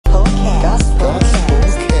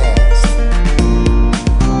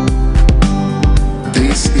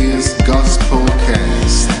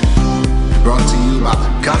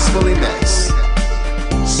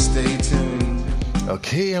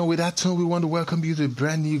that tone, we want to welcome you to a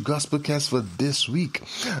brand new GOSPOCAST for this week.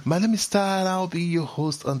 My name is Ty, and I'll be your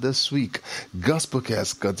host on this week.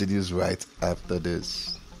 GOSPOCAST continues right after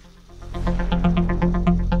this.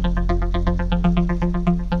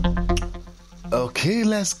 Okay,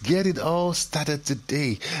 let's get it all started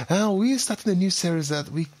today. We're starting a new series that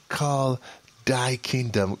we call Thy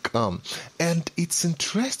Kingdom Come. And it's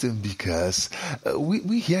interesting because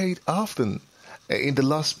we hear it often. In the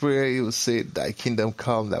Lord's Prayer, it will say, Thy kingdom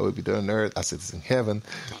come, that will be done on earth as it is in heaven.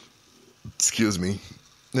 Excuse me.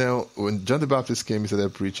 Now, when John the Baptist came, he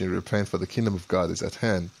started preaching, repent, for the kingdom of God is at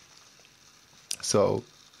hand. So,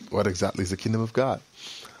 what exactly is the kingdom of God?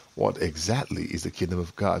 What exactly is the kingdom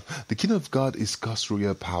of God? The kingdom of God is God's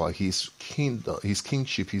royal power, His kingdom, His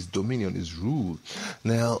kingship, His dominion, His rule.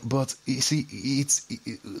 Now, but you see,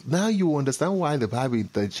 now you understand why the Bible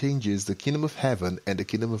interchanges the kingdom of heaven and the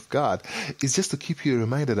kingdom of God. It's just to keep you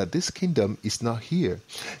reminded that this kingdom is not here.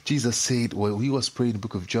 Jesus said, when he was praying in the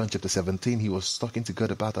book of John chapter 17, he was talking to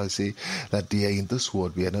God about how to say that they are in this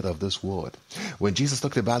world, we are not of this world. When Jesus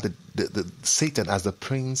talked about the Satan as the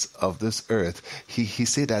prince of this earth, he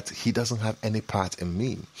said that he doesn't have any part in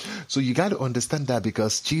me. So you got to understand that,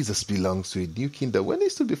 because Jesus belongs to a new kingdom. When he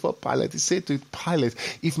stood before Pilate, he said to Pilate,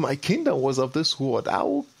 if my kingdom was of this world, I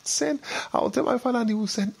will tell my Father, and he will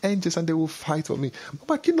send angels and they will fight for me. But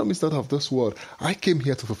my kingdom is not of this world. I came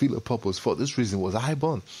here to fulfill a purpose. For this reason was I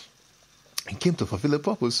born. He came to fulfill a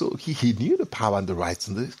purpose, so he knew the power and the rights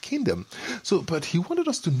in the kingdom. So, but he wanted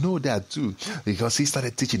us to know that too, because he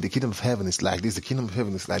started teaching the kingdom of heaven is like this, the kingdom of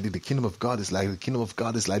heaven is like this, the kingdom of God is like this, the kingdom of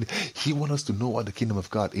God is like this. He wants us to know what the kingdom of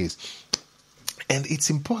God is. And it's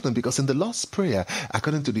important because in the Lord's Prayer,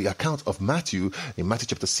 according to the account of Matthew, in Matthew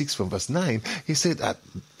chapter 6 from verse 9, he said that,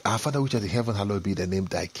 Our Father which art in heaven, hallowed be thy name,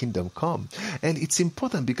 thy kingdom come. And it's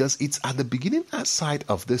important because it's at the beginning side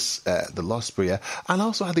of this, the Lord's Prayer, and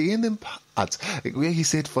also at the ending part, where he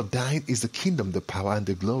said, for thine is the kingdom, the power, and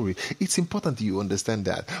the glory. It's important you understand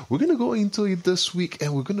that. We're going to go into it this week,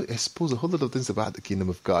 and we're going to expose a whole lot of things about the kingdom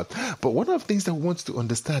of God. But one of the things that we want to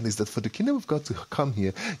understand is that for the kingdom of God to come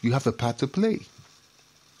here, you have a part to play.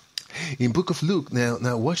 In book of Luke,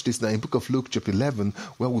 now watch this now, in book of Luke chapter 11,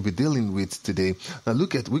 where we'll be dealing with today. Now we're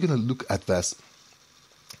going to look at verse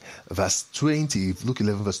 20, Luke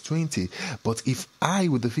 11 verse 20. But if I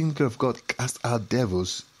with the finger of God cast out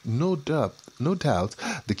devils, no doubt,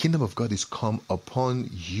 the kingdom of God is come upon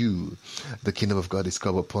you. The kingdom of God is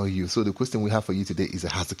come upon you. So the question we have for you today is,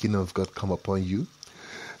 has the kingdom of God come upon you?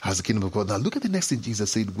 Has the kingdom of God? Now look at the next thing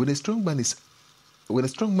Jesus said. When a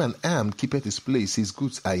strong man armed keepeth his place, his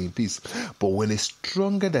goods are in peace. But when a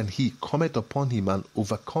stronger than he cometh upon him and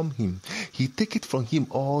overcome him, he taketh from him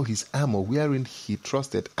all his armor wherein he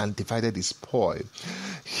trusted, and divided his spoil.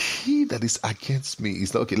 He that is against me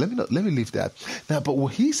is not okay. Let me leave that now. But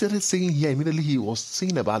what he started saying here, immediately he was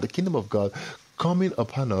saying about the kingdom of God coming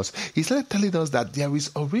upon us. He started telling us that there is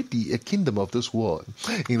already a kingdom of this world.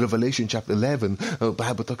 In Revelation chapter 11, the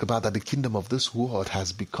Bible talks about that the kingdom of this world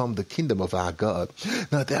has become the kingdom of our God.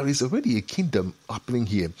 Now there is already a kingdom happening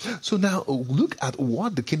here. So now look at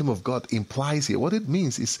what the kingdom of God implies here. What it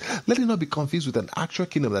means is, let it not be confused with an actual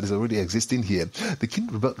kingdom that is already existing here. The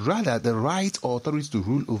kingdom, but rather the right or authority to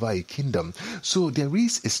rule over a kingdom. So there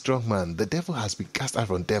is a strong man. The devil has been cast out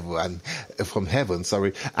from heaven,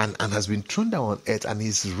 and has been thrown down on earth, and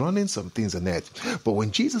he's running some things on earth. But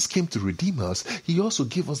when Jesus came to redeem us, he also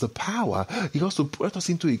gave us the power. He also brought us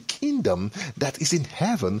into a kingdom that is in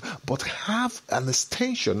heaven, but have an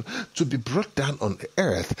extension to be brought down on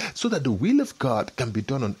earth, so that the will of God can be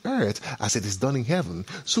done on earth as it is done in heaven.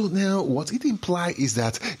 So now what it implies is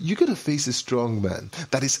that you're going to face a strong man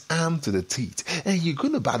that is armed to the teeth, and you're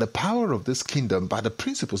going to, by the power of this kingdom, by the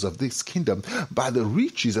principles of this kingdom, by the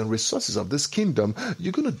riches and resources of this kingdom,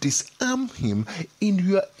 you're going to disarm him in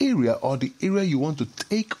your area or the area you want to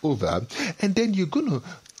take over, and then you're going to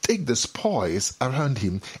take the spoils around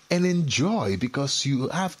him and enjoy, because you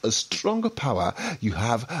have a stronger power, you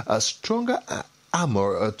have a stronger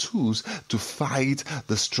armor or tools to fight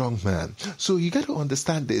the strong man. So you got to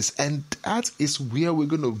understand this, and that is where we're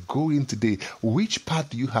going to go in today. Which part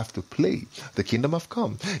do you have to play? The kingdom have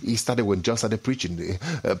come. He started when John started preaching,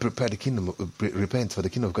 prepare the kingdom, repent, for the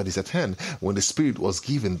kingdom of God is at hand. When the Spirit was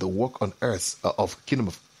given, the work on earth of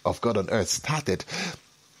kingdom of God on earth started.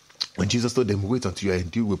 When Jesus told them, wait until you are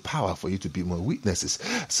endued with power for you to be my witnesses.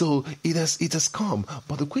 So it has come.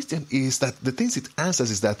 But the question is that the things it answers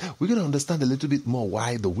is that we're going to understand a little bit more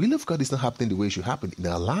why the will of God is not happening the way it should happen in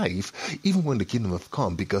our life, even when the kingdom have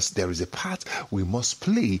come, because there is a part we must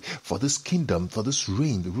play for this kingdom, for this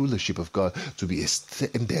reign, the rulership of God to be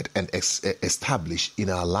extended and established in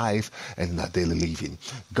our life and in our daily living.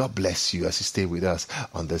 God bless you as you stay with us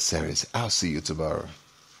on this series. I'll see you tomorrow.